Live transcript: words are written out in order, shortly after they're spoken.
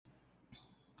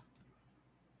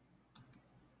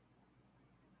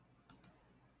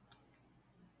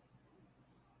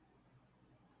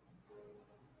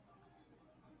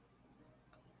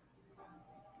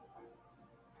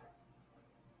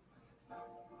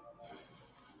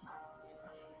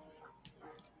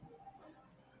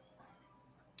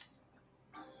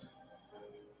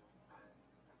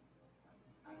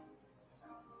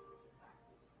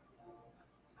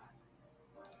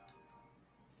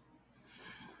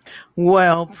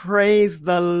Well, praise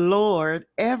the Lord,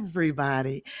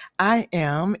 everybody. I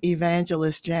am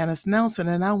Evangelist Janice Nelson,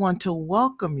 and I want to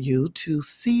welcome you to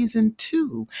Season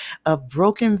 2 of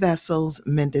Broken Vessels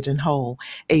Mended and Whole,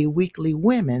 a weekly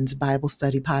women's Bible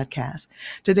study podcast.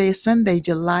 Today is Sunday,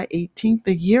 July 18th,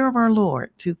 the year of our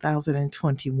Lord,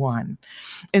 2021.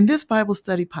 In this Bible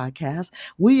study podcast,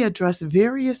 we address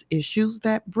various issues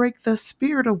that break the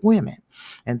spirit of women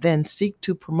and then seek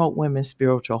to promote women's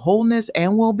spiritual wholeness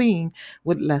and well being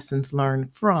with lessons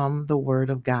learned from the Word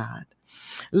of God.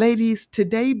 Ladies,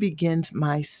 today begins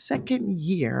my second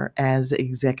year as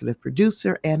executive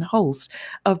producer and host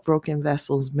of Broken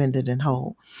Vessels Mended and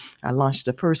Whole. I launched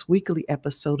the first weekly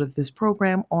episode of this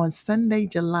program on Sunday,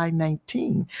 July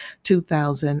 19,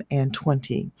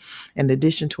 2020. In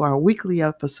addition to our weekly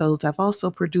episodes, I've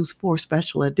also produced 4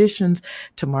 special editions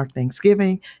to mark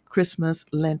Thanksgiving, Christmas,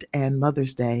 Lent, and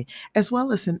Mother's Day, as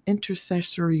well as an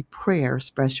intercessory prayer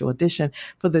special edition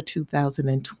for the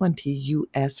 2020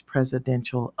 U.S.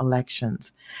 presidential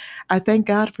elections. I thank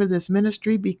God for this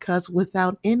ministry because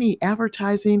without any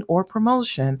advertising or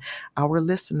promotion, our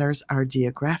listeners are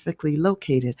geographically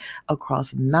located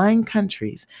across 9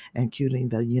 countries, including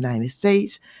the United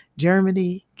States,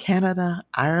 Germany, Canada,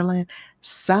 Ireland,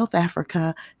 South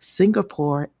Africa,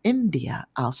 Singapore, India,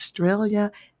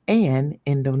 Australia, and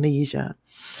Indonesia.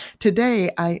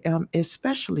 Today, I am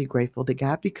especially grateful to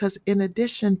God because in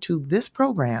addition to this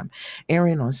program,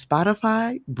 airing on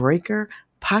Spotify, Breaker,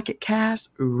 Pocket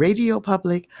Cast, Radio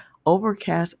Public,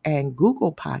 Overcast, and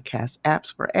Google Podcast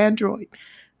apps for Android,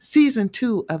 Season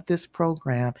 2 of this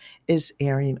program is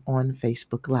airing on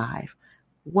Facebook Live.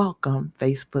 Welcome,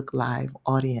 Facebook Live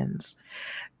audience.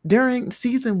 During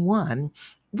Season 1,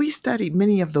 we studied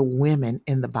many of the women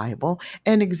in the Bible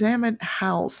and examined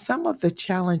how some of the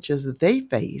challenges they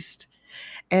faced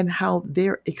and how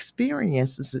their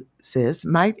experiences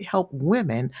might help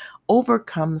women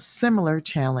overcome similar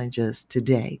challenges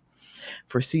today.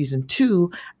 For Season 2,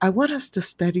 I want us to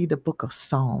study the book of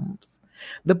Psalms.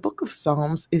 The book of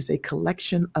Psalms is a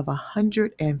collection of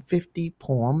 150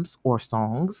 poems or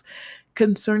songs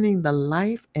concerning the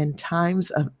life and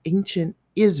times of ancient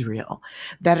Israel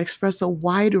that express a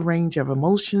wide range of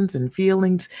emotions and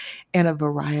feelings and a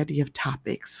variety of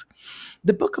topics.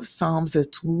 The book of Psalms is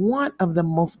one of the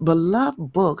most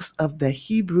beloved books of the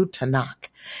Hebrew Tanakh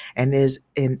and is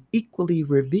an equally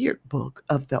revered book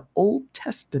of the Old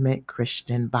Testament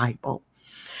Christian Bible.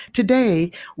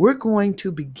 Today, we're going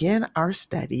to begin our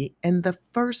study in the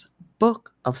first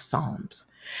book of Psalms.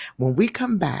 When we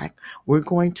come back, we're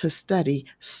going to study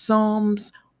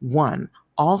Psalms 1,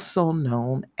 also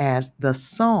known as the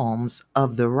Psalms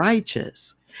of the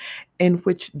Righteous, in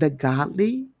which the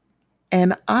godly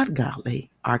and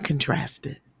ungodly are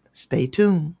contrasted. Stay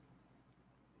tuned.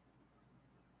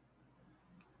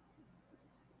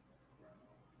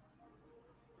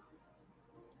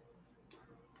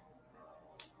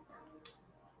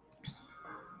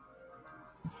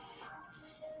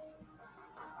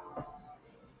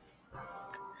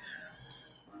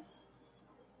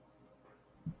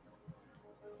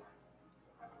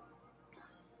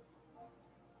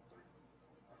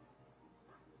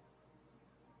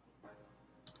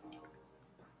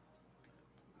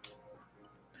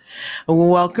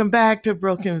 Welcome back to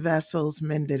Broken Vessels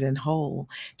Mended and Whole.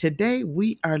 Today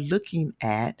we are looking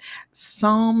at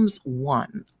Psalms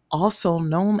 1, also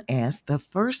known as the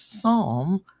first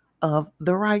psalm of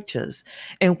the righteous,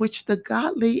 in which the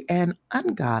godly and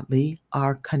ungodly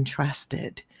are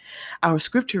contrasted. Our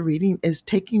scripture reading is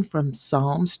taken from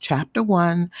Psalms chapter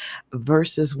 1,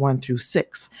 verses 1 through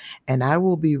 6. And I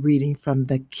will be reading from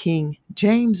the King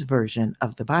James Version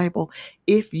of the Bible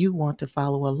if you want to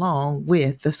follow along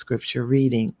with the scripture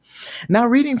reading. Now,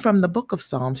 reading from the book of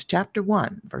Psalms chapter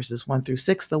 1, verses 1 through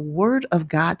 6, the word of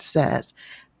God says,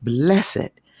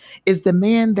 "Blessed is the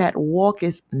man that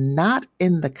walketh not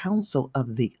in the counsel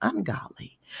of the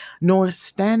ungodly, nor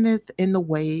standeth in the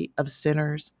way of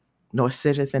sinners, nor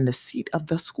sitteth in the seat of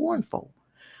the scornful.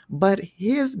 But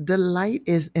his delight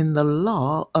is in the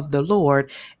law of the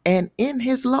Lord, and in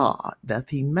his law doth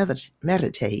he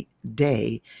meditate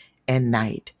day and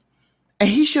night. And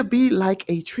he shall be like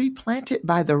a tree planted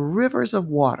by the rivers of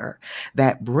water,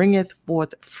 that bringeth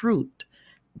forth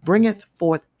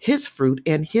his fruit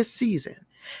in his season.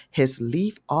 His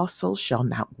leaf also shall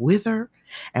not wither,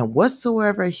 and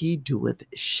whatsoever he doeth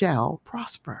shall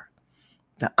prosper.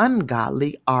 The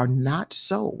ungodly are not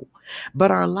so, but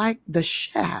are like the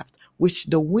shaft which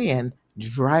the wind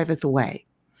driveth away.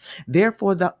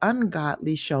 Therefore the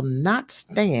ungodly shall not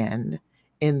stand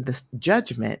in the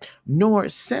judgment, nor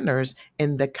sinners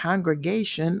in the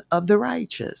congregation of the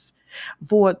righteous.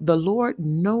 For the Lord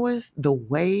knoweth the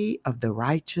way of the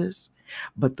righteous,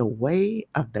 but the way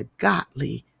of the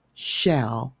godly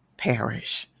shall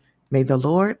perish. May the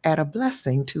Lord add a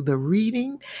blessing to the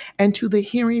reading and to the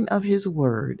hearing of his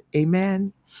word.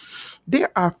 Amen.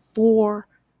 There are four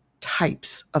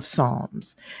types of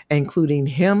psalms, including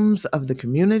hymns of the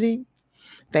community,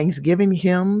 thanksgiving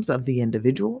hymns of the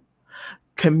individual,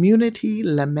 community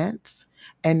laments,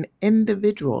 and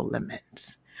individual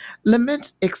laments.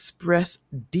 Laments express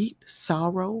deep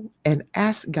sorrow and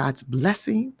ask God's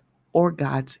blessing or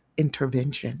God's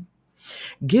intervention.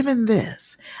 Given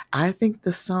this, I think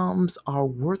the Psalms are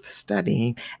worth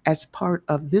studying as part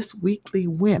of this weekly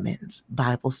Women's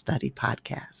Bible Study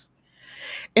podcast.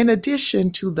 In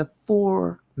addition to the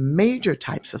four major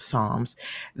types of psalms,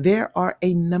 there are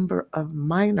a number of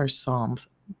minor psalms,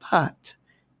 but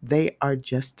they are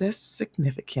just as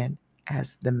significant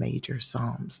as the major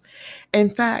psalms.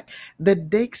 In fact, the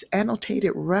Dake's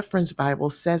Annotated Reference Bible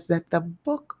says that the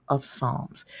book of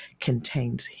Psalms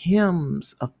contains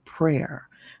hymns of prayer,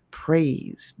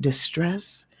 praise,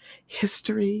 distress,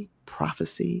 history,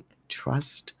 prophecy,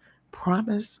 trust,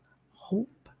 promise,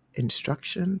 hope,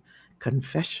 instruction,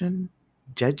 confession,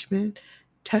 judgment,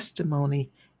 testimony,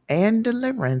 and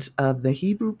deliverance of the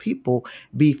Hebrew people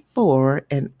before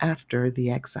and after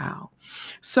the exile.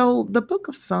 So, the book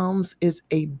of Psalms is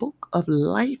a book of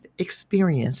life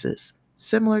experiences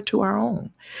similar to our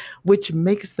own, which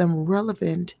makes them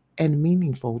relevant and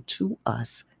meaningful to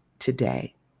us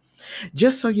today.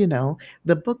 Just so you know,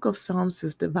 the book of Psalms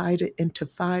is divided into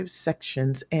 5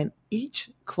 sections, and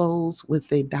each close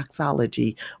with a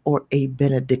doxology or a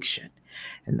benediction.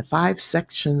 And the 5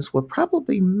 sections were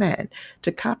probably meant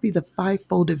to copy the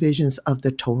fivefold divisions of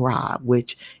the Torah,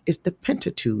 which is the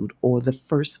Pentateuch, or the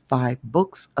first 5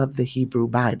 books of the Hebrew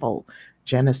Bible: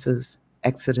 Genesis,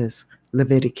 Exodus,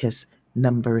 Leviticus,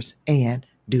 Numbers, and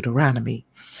Deuteronomy.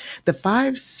 The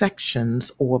 5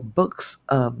 sections or books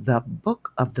of the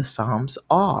book of the Psalms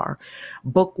are: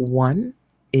 Book 1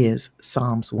 is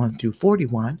Psalms 1 through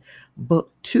 41,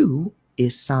 Book 2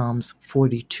 is Psalms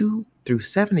 42 through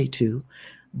 72,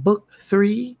 Book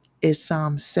 3 is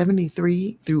Psalms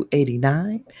 73 through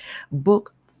 89,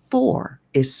 Book 4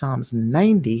 is Psalms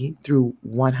 90 through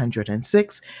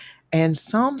 106, and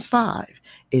Psalms 5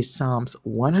 is Psalms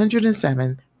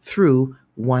 107 through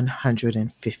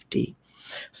 150.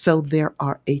 So there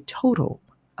are a total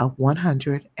of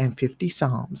 150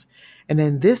 Psalms. And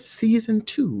in this season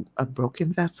 2 of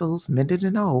Broken Vessels Mended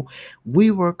and Whole, we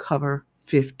will cover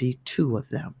 52 of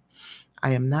them.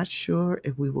 I am not sure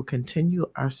if we will continue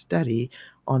our study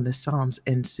on the Psalms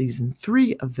in season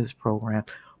 3 of this program,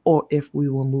 or if we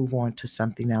will move on to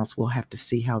something else. We'll have to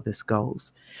see how this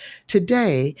goes.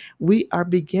 Today, we are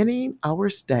beginning our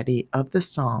study of the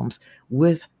Psalms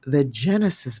with the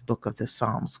Genesis book of the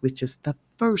Psalms, which is the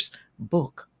first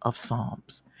book of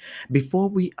Psalms. Before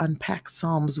we unpack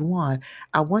Psalms 1,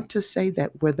 I want to say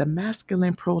that where the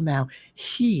masculine pronoun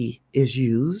he is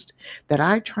used, that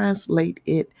I translate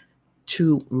it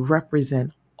to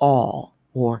represent all,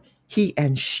 or he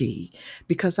and she,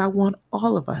 because I want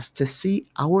all of us to see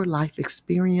our life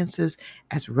experiences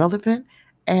as relevant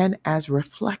and as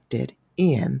reflected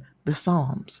in the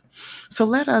Psalms. So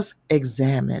let us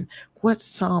examine what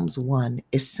Psalms 1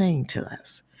 is saying to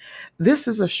us. This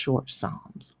is a short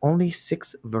Psalms, only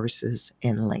 6 verses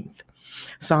in length.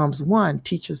 Psalms 1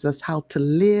 teaches us how to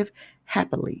live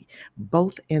happily,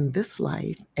 both in this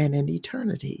life and in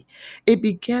eternity. It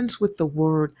begins with the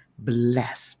word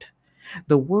blessed.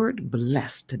 The word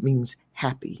blessed means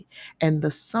happy, and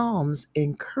the Psalms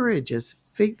encourages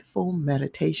faithful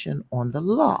meditation on the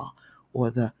law, or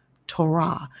the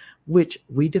Torah, which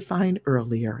we defined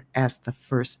earlier as the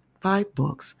first 5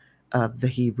 books of the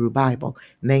Hebrew Bible,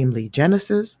 namely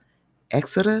Genesis,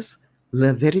 Exodus,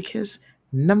 Leviticus,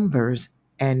 Numbers,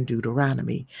 and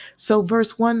Deuteronomy. So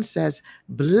verse 1 says,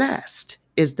 "Blessed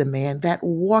is the man that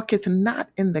walketh not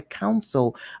in the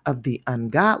counsel of the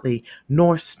ungodly,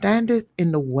 nor standeth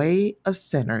in the way of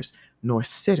sinners, nor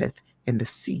sitteth in the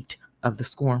seat of the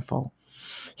scornful."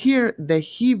 Here, the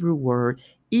Hebrew word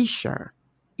Esher,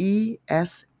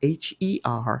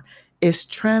 Esher, is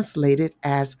translated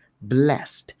as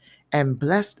blessed, and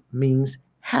blessed means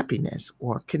happiness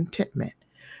or contentment.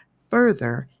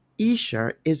 Further,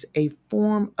 Esher is a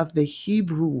form of the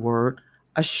Hebrew word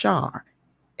ashar,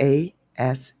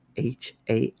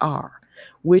 Ashar,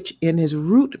 which in his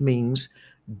root means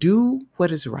do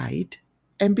what is right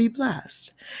and be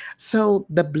blessed. So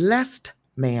the blessed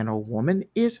man or woman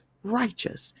is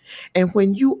righteous. And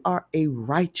when you are a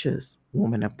righteous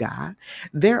woman of God,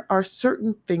 there are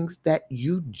certain things that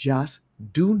you just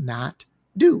do not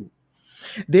do.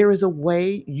 There is a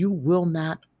way you will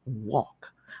not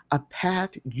walk, a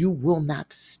path you will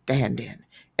not stand in,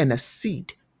 and a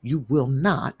seat you will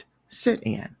not sit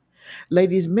in.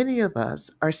 Ladies, many of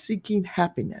us are seeking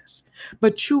happiness,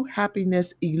 but true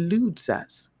happiness eludes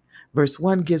us. Verse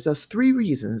 1 gives us three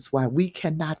reasons why we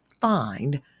cannot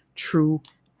find true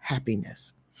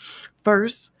happiness.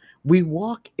 First, we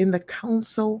walk in the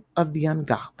counsel of the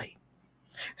ungodly.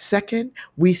 Second,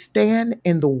 we stand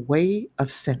in the way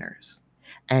of sinners.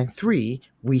 And three,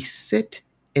 we sit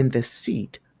in the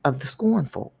seat of the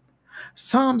scornful.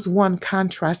 Psalms 1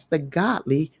 contrasts the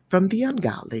godly from the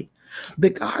ungodly. The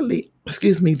godly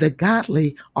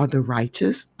are the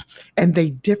righteous, and they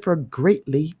differ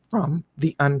greatly from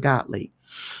the ungodly.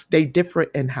 They differ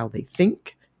in how they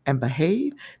think and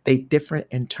behave. They differ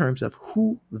in terms of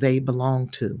who they belong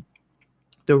to.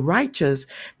 The righteous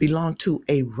belong to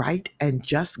a right and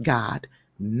just God,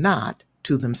 not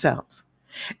to themselves,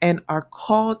 and are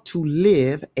called to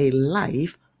live a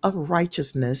life of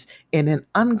righteousness in an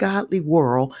ungodly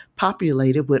world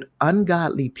populated with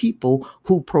ungodly people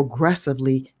who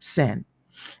progressively sin.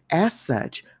 As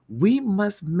such, we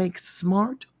must make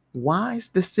smart, wise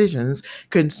decisions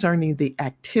concerning the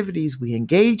activities we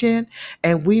engage in,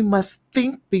 and we must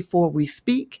think before we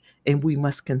speak, and we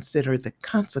must consider the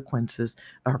consequences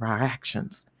of our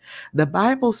actions. The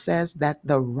Bible says that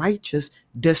the righteous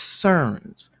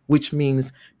discerns, which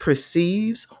means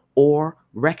perceives or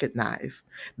recognize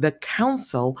the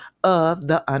counsel of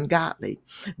the ungodly.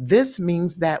 This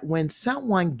means that when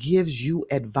someone gives you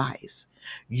advice,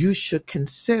 you should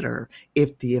consider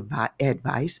if the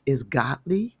advice is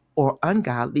godly or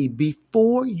ungodly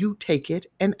before you take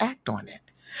it and act on it.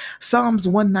 Psalms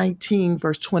 119,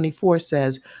 verse 24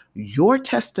 says, "Your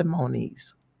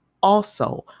testimonies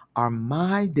also are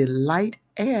my delight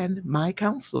and my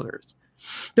counselors."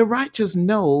 The righteous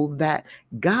know that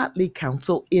godly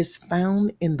counsel is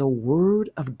found in the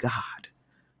word of God.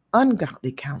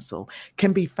 Ungodly counsel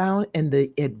can be found in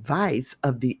the advice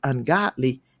of the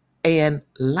ungodly, and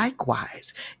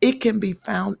likewise, it can be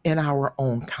found in our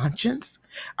own conscience,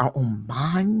 our own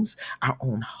minds, our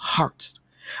own hearts.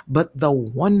 But the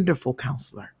wonderful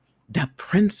counselor, the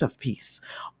Prince of Peace,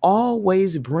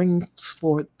 always brings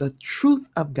forth the truth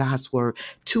of God's word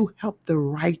to help the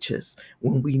righteous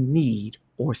when we need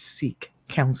or seek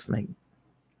counseling.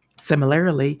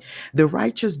 Similarly, the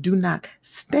righteous do not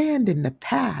stand in the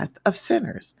path of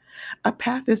sinners. A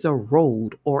path is a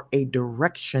road or a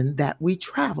direction that we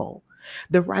travel.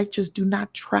 The righteous do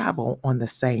not travel on the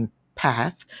same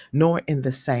path nor in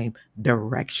the same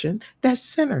direction that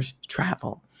sinners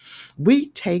travel. We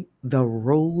take the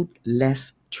road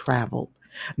less traveled,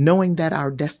 knowing that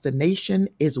our destination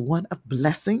is one of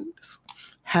blessings,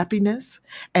 happiness,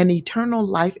 and eternal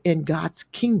life in God's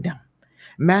kingdom.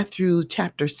 Matthew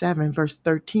chapter 7, verse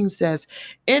 13 says,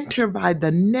 "Enter by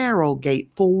the narrow gate,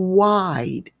 for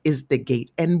wide is the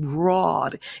gate and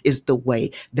broad is the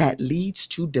way that leads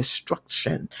to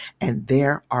destruction, and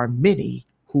there are many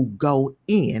who go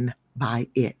in by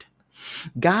it."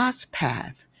 God's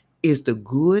path is the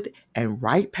good and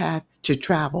right path to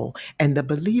travel, and the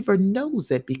believer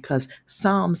knows it because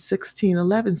Psalm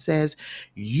 16:11 says,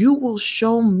 "You will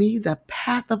show me the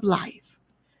path of life,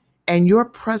 and your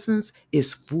presence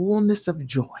is fullness of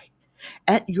joy.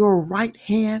 At your right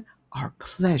hand are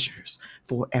pleasures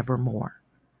forevermore."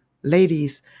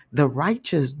 Ladies, the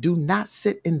righteous do not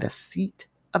sit in the seat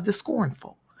of the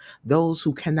scornful, those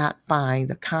who cannot find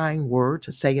the kind word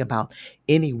to say about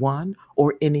anyone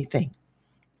or anything.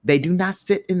 They do not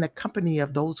sit in the company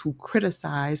of those who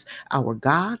criticize our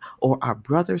God or our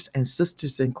brothers and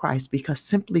sisters in Christ because,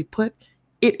 simply put,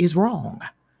 it is wrong.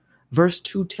 Verse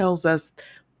 2 tells us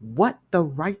what the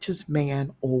righteous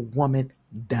man or woman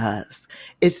does.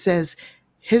 It says,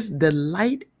 "His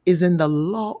delight is in the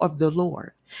law of the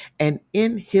Lord, and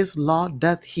in his law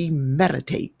doth he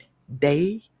meditate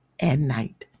day and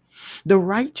night." The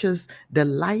righteous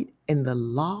delight in the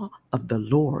law of the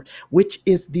Lord, which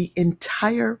is the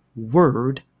entire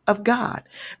word of God,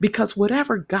 because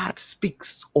whatever God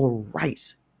speaks or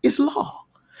writes is law.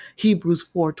 Hebrews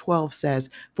 4:12 says,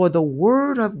 "For the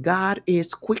word of God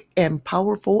is quick and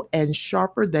powerful and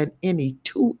sharper than any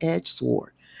two-edged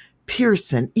sword,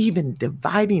 piercing, even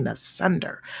dividing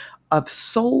asunder of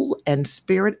soul and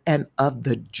spirit and of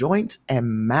the joints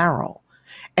and marrow,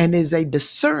 and is a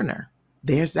discerner,"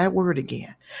 there's that word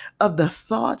again, "of the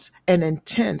thoughts and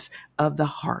intents of the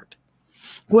heart."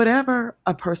 Whatever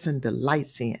a person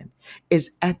delights in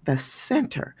is at the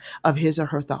center of his or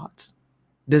her thoughts,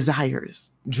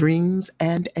 desires, dreams,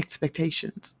 and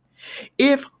expectations.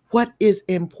 If what is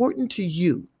important to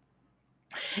you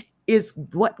is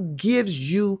what gives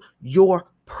you your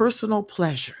personal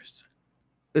pleasures,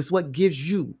 is what gives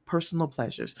you personal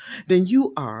pleasures, then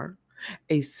you are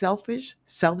a selfish,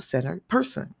 self-centered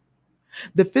person.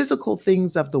 The physical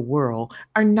things of the world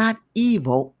are not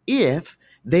evil if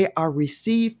they are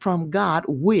received from God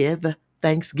with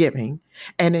thanksgiving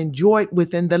and enjoyed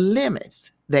within the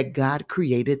limits that God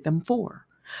created them for.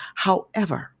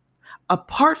 However,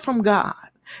 apart from God,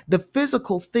 the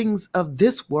physical things of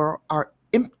this world are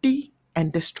empty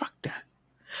and destructive.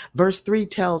 Verse 3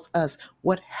 tells us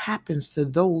what happens to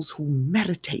those who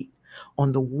meditate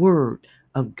on the word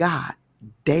of God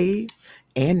day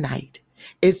and night.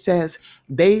 It says,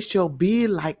 they shall be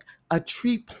like a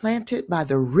tree planted by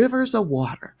the rivers of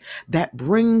water that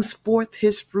brings forth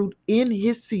his fruit in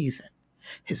his season.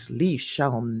 His leaf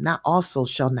shall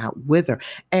not wither,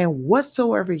 and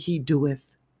whatsoever he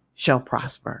doeth shall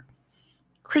prosper.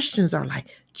 Christians are like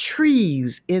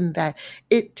trees in that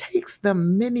it takes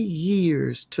them many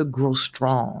years to grow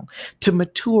strong, to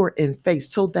mature in faith,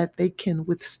 so that they can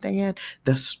withstand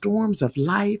the storms of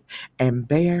life and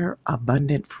bear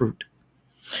abundant fruit.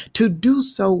 To do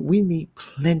so, we need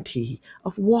plenty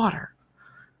of water.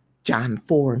 John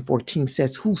 4:14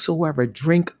 says, whosoever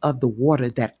drink of the water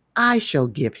that I shall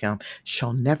give him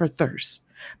shall never thirst,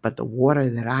 but the water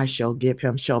that I shall give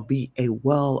him shall be a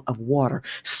well of water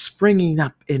springing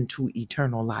up into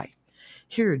eternal life.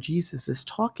 Here, Jesus is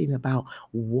talking about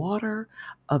water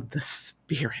of the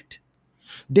Spirit.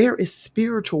 There is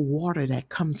spiritual water that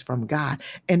comes from God,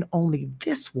 and only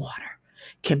this water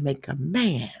can make a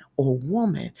man or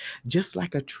woman just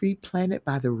like a tree planted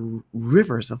by the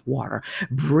rivers of water,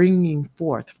 bringing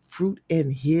forth fruit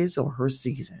in his or her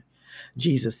season.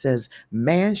 Jesus says,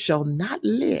 man shall not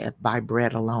live by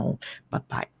bread alone, but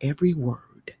by every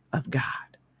word of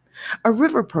God. A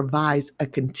river provides a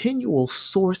continual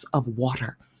source of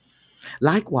water.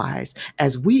 Likewise,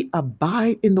 as we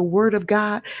abide in the word of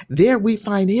God, there we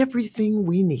find everything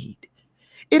we need.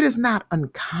 It is not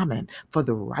uncommon for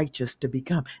the righteous to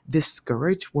become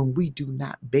discouraged when we do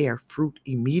not bear fruit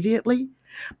immediately.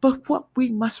 But what we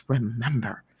must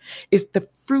remember is the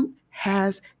fruit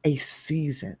has a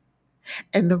season,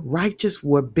 and the righteous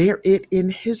will bear it in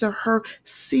his or her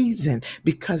season,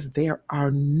 because there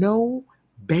are no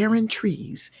barren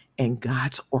trees in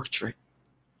God's orchard.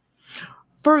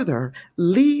 Further,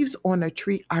 leaves on a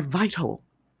tree are vital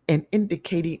in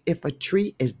indicating if a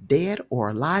tree is dead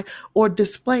or alive, or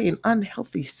displaying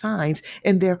unhealthy signs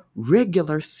in their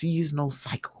regular seasonal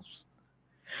cycles.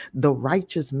 The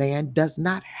righteous man does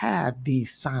not have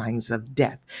these signs of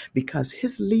death because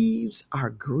his leaves are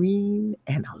green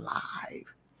and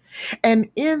alive. And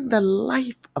in the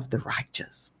life of the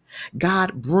righteous,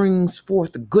 God brings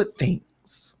forth good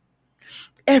things,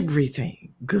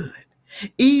 everything good.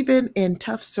 Even in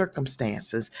tough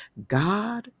circumstances,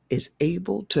 God is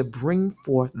able to bring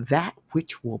forth that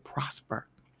which will prosper.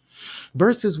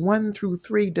 Verses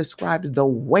 1-3 describes the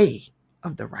way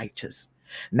of the righteous.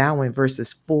 Now in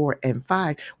verses 4 and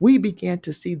 5, we begin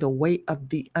to see the way of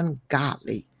the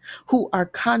ungodly, who are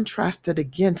contrasted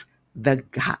against the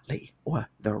godly or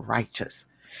the righteous.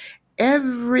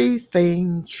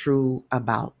 Everything true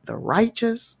about the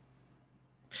righteous,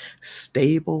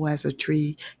 stable as a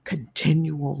tree,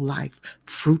 continual life,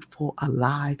 fruitful,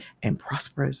 alive, and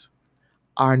prosperous,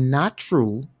 are not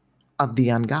true of the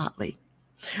ungodly.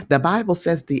 The Bible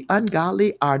says the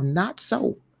ungodly are not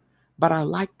so, but are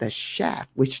like the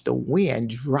shaft which the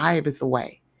wind driveth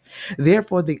away.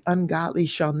 Therefore, the ungodly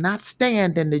shall not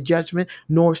stand in the judgment,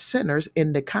 nor sinners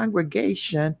in the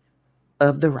congregation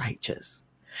of the righteous.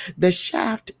 The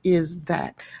shaft is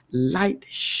that light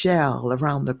shell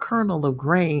around the kernel of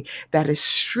grain that is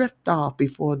stripped off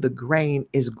before the grain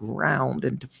is ground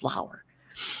into flour.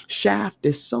 Shaft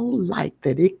is so light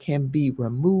that it can be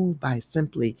removed by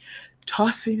simply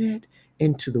tossing it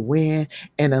into the wind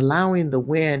and allowing the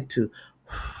wind to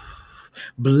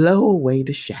blow away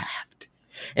the shaft.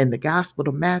 In the Gospel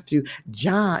of Matthew,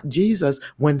 Jesus,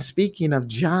 when speaking of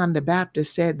John the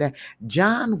Baptist, said that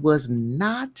John was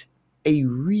not a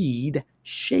reed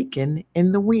shaken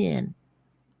in the wind.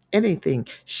 Anything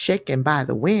shaken by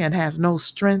the wind has no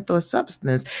strength or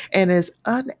substance and is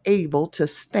unable to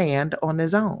stand on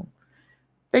its own.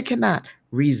 They cannot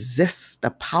resist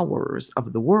the powers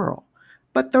of the world,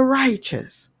 but the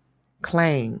righteous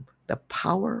claim the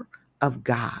power of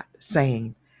God,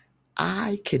 saying,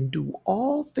 I can do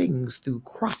all things through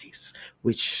Christ,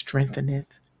 which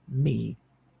strengtheneth me.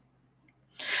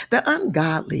 The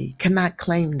ungodly cannot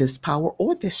claim this power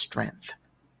or this strength.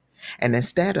 And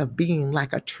instead of being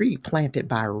like a tree planted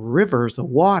by rivers of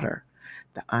water,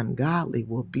 the ungodly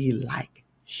will be like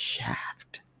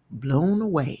shaft. blown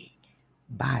away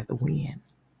by the wind.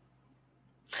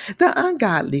 The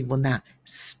ungodly will not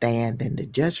stand in the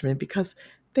judgment because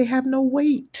they have no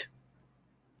weight,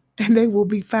 and they will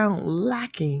be found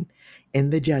lacking in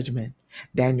the judgment.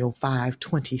 Daniel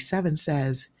 5:27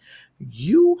 says,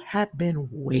 "You have been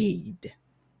weighed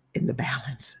in the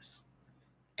balances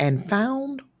and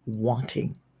found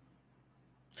wanting."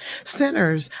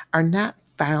 Sinners are not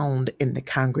found in the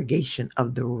congregation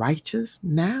of the righteous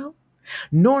now,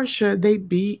 nor should they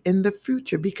be in the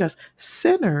future, because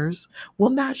sinners will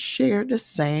not share the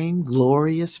same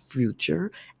glorious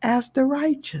future as the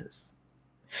righteous.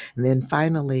 And then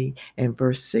finally, in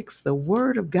verse 6, the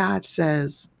word of God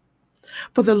says,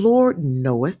 "For the Lord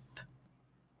knoweth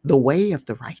the way of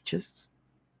the righteous,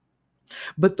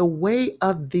 but the way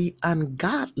of the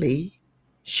ungodly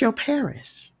shall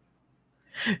perish."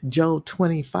 Job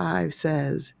 25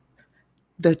 says,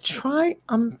 "The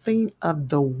triumphing of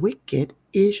the wicked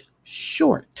is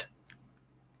short,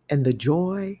 and the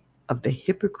joy of the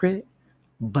hypocrite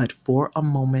but for a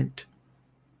moment."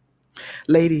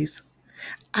 Ladies,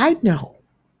 I know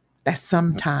that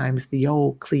sometimes the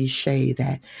old cliche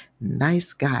that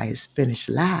nice guys finish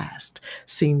last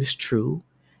seems true,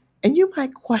 and you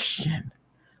might question,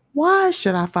 why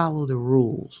should I follow the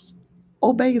rules,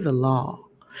 obey the law,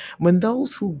 when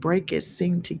those who break it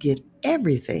seem to get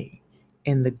everything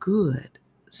and the good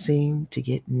seem to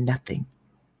get nothing?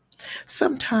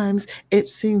 Sometimes it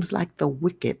seems like the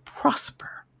wicked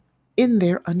prosper in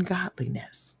their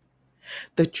ungodliness.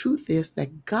 The truth is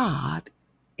that God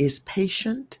is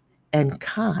patient and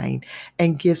kind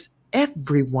and gives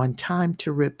everyone time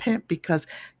to repent, because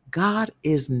God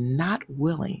is not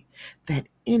willing that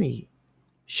any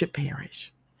should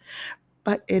perish.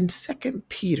 But in 2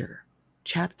 Peter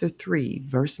chapter 3,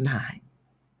 verse 9,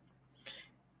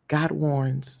 God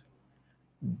warns,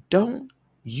 "Don't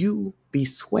you be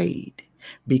swayed,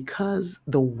 because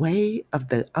the way of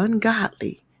the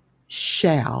ungodly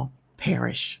shall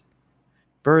perish."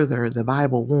 Further, the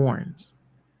Bible warns,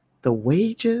 "The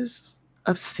wages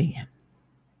of sin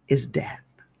is death."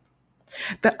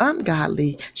 The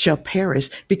ungodly shall perish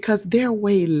because their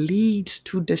way leads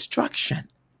to destruction,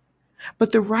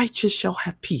 but the righteous shall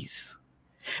have peace,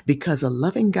 because a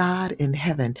loving God in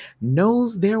heaven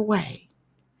knows their way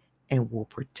and will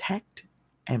protect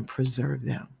and preserve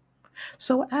them.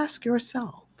 So ask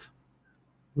yourself,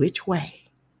 which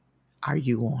way are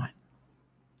you on?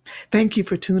 Thank you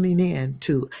for tuning in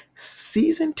to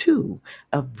season 2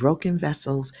 of Broken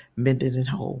Vessels Mended and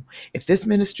Whole. If this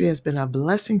ministry has been a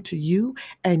blessing to you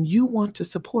and you want to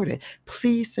support it,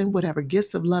 please send whatever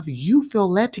gifts of love you feel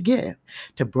led to give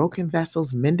to Broken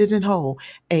Vessels Mended and Whole,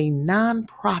 a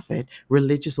nonprofit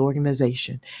religious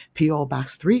organization. P.O.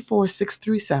 Box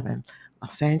 34637,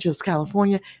 Los Angeles,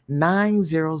 California,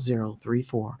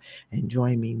 90034. And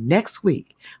join me next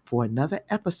week for another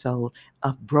episode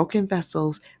of Broken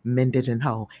Vessels Mended and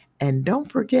Whole. And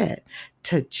don't forget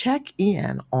to check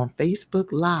in on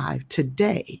Facebook Live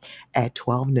today at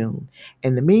 12 noon.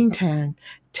 In the meantime,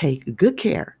 take good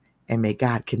care, and may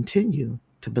God continue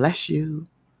to bless you